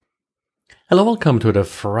Hello, welcome to the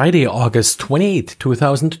Friday, August 28th,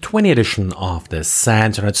 2020 edition of the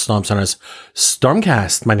SANS Internet Storm Center's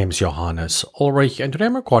StormCast. My name is Johannes Ulrich, and today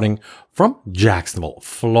I'm recording from Jacksonville,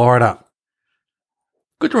 Florida.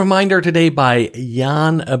 Good reminder today by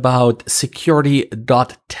Jan about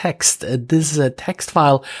security.txt. This is a text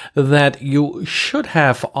file that you should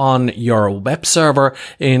have on your web server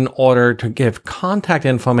in order to give contact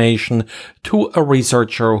information to a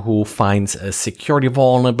researcher who finds a security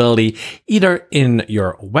vulnerability, either in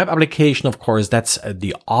your web application, of course, that's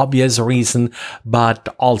the obvious reason, but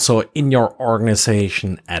also in your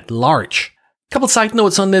organization at large. Couple side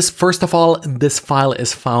notes on this. First of all, this file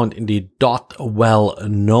is found in the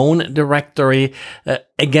 .well-known directory.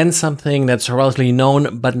 Again, something that's relatively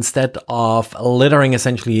known, but instead of littering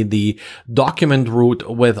essentially the document root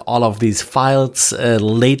with all of these files,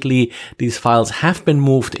 lately these files have been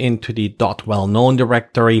moved into the .well-known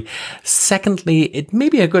directory. Secondly, it may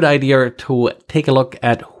be a good idea to take a look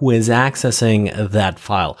at who is accessing that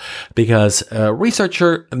file, because a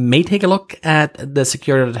researcher may take a look at the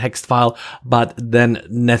security.txt file, but then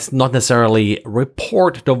not necessarily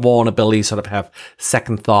report the vulnerability, sort of have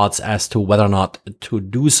second thoughts as to whether or not to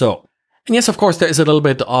do so. And yes, of course, there is a little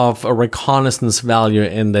bit of a reconnaissance value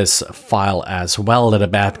in this file as well that a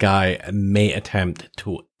bad guy may attempt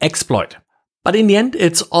to exploit. But in the end,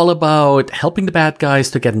 it's all about helping the bad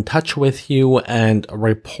guys to get in touch with you and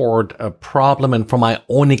report a problem. And from my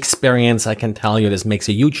own experience, I can tell you this makes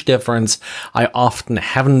a huge difference. I often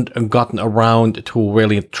haven't gotten around to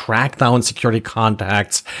really track down security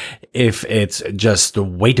contacts if it's just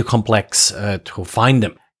way too complex to find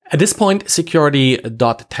them. At this point,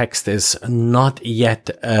 security.txt is not yet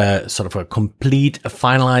sort of a complete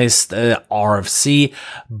finalized RFC,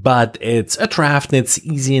 but it's a draft and it's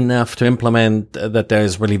easy enough to implement that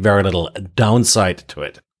there's really very little downside to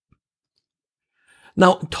it.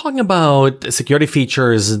 Now, talking about security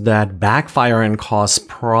features that backfire and cause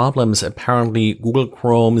problems, apparently Google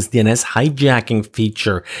Chrome's DNS hijacking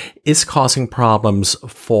feature is causing problems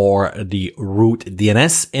for the root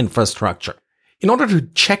DNS infrastructure. In order to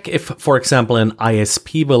check if, for example, an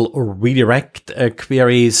ISP will redirect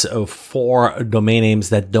queries for domain names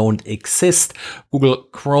that don't exist, Google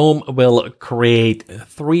Chrome will create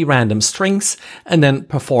 3 random strings and then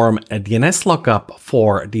perform a DNS lookup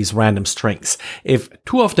for these random strings. If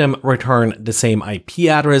 2 of them return the same IP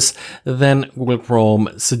address, then Google Chrome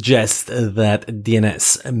suggests that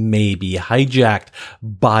DNS may be hijacked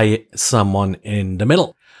by someone in the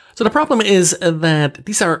middle. So the problem is that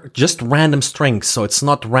these are just random strings, so it's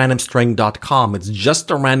not randomstring.com, it's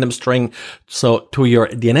just a random string. So to your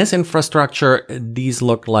DNS infrastructure, these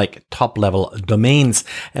look like top-level domains.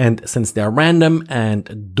 And since they're random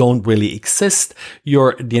and don't really exist,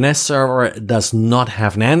 your DNS server does not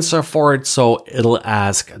have an answer for it, so it'll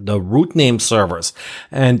ask the root name servers.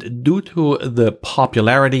 And due to the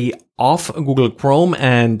popularity of Google Chrome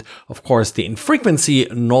and, of course, the infrequency,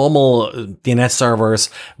 normal DNS servers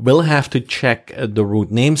will have to check the root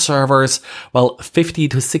name servers. Well, 50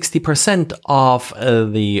 to 60% of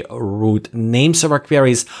the root name server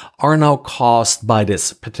queries are now caused by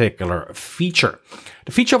this particular feature.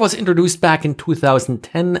 The feature was introduced back in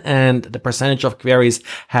 2010, and the percentage of queries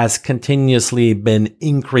has continuously been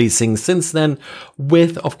increasing since then,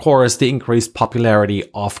 with, of course, the increased popularity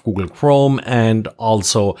of Google Chrome, and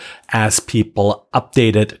also as people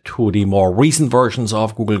updated to the more recent versions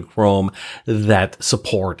of Google Chrome that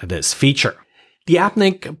support this feature. The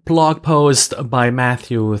Apnic blog post by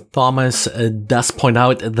Matthew Thomas does point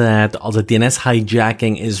out that also DNS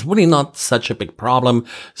hijacking is really not such a big problem.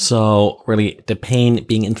 So really the pain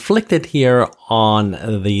being inflicted here on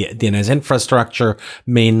the DNS infrastructure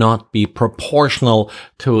may not be proportional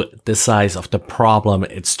to the size of the problem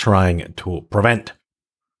it's trying to prevent.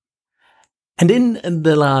 And in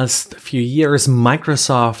the last few years,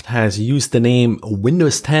 Microsoft has used the name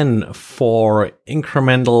Windows 10 for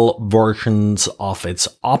incremental versions of its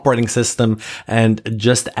operating system and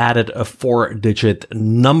just added a 4-digit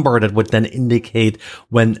number that would then indicate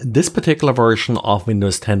when this particular version of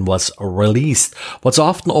Windows 10 was released. What's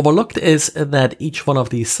often overlooked is that each one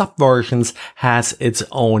of these subversions has its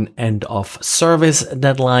own end of service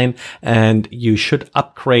deadline, and you should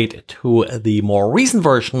upgrade to the more recent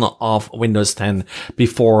version of Windows 10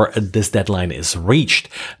 before this deadline is reached.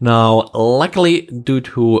 Now, luckily, due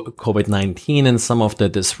to COVID-19 and some of the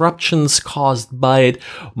disruptions caused by it,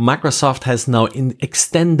 Microsoft has now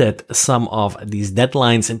extended some of these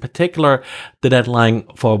deadlines, in particular the deadline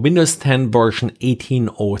for Windows 10 version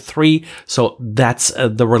 1803. So that's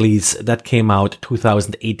the release that came out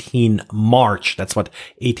 2018 March. That's what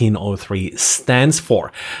 1803 stands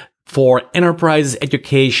for. For enterprise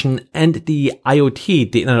education and the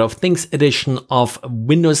IoT, the Internet of Things edition of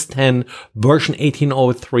Windows 10 version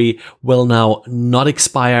 18.03 will now not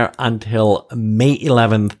expire until May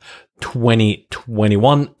 11th,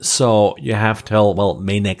 2021. So you have till,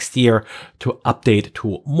 May next year to update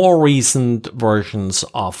to more recent versions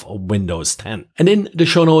of Windows 10. And in the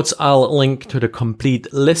show notes, I'll link to the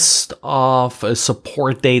complete list of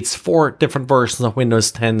support dates for different versions of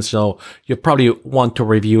Windows 10. So you probably want to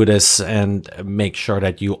review this and make sure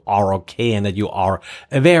that you are okay and that you are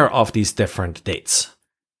aware of these different dates.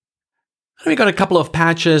 We got a couple of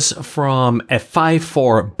patches from F5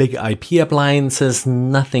 for big IP appliances,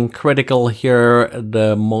 nothing critical here.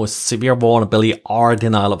 The most severe vulnerability are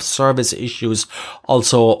denial of service issues.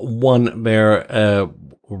 Also one where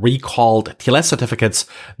recalled TLS certificates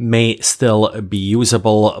may still be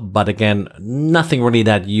usable, but again, nothing really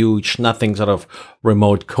that huge, nothing sort of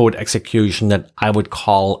remote code execution that I would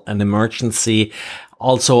call an emergency.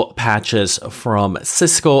 Also patches from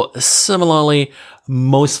Cisco, similarly,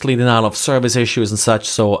 mostly denial of service issues and such,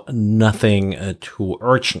 so nothing too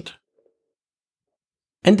urgent.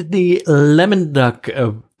 And the Lemon Duck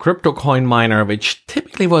crypto coin miner, which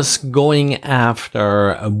typically was going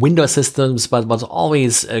after Windows systems, but was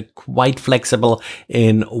always quite flexible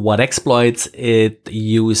in what exploits it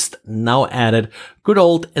used, now added good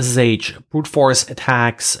old SSH brute force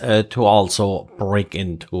attacks to also break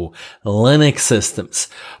into Linux systems.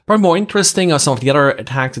 Probably more interesting are some of the other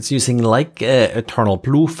attacks it's using, like Eternal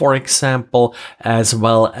Blue, for example, as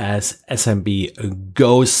well as SMB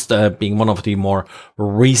Ghost, being one of the more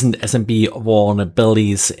recent SMB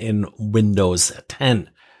vulnerabilities in Windows 10.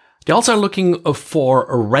 They also are looking for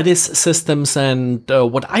Redis systems, and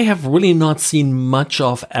what I have really not seen much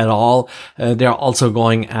of at all, they're also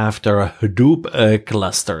going after Hadoop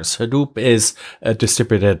clusters. Hadoop is a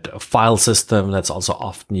distributed file system that's also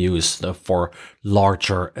often used for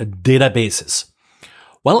larger databases.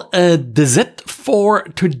 Well, that's it for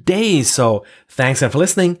today. So thanks for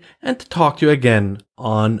listening, and talk to you again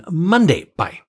on Monday. Bye.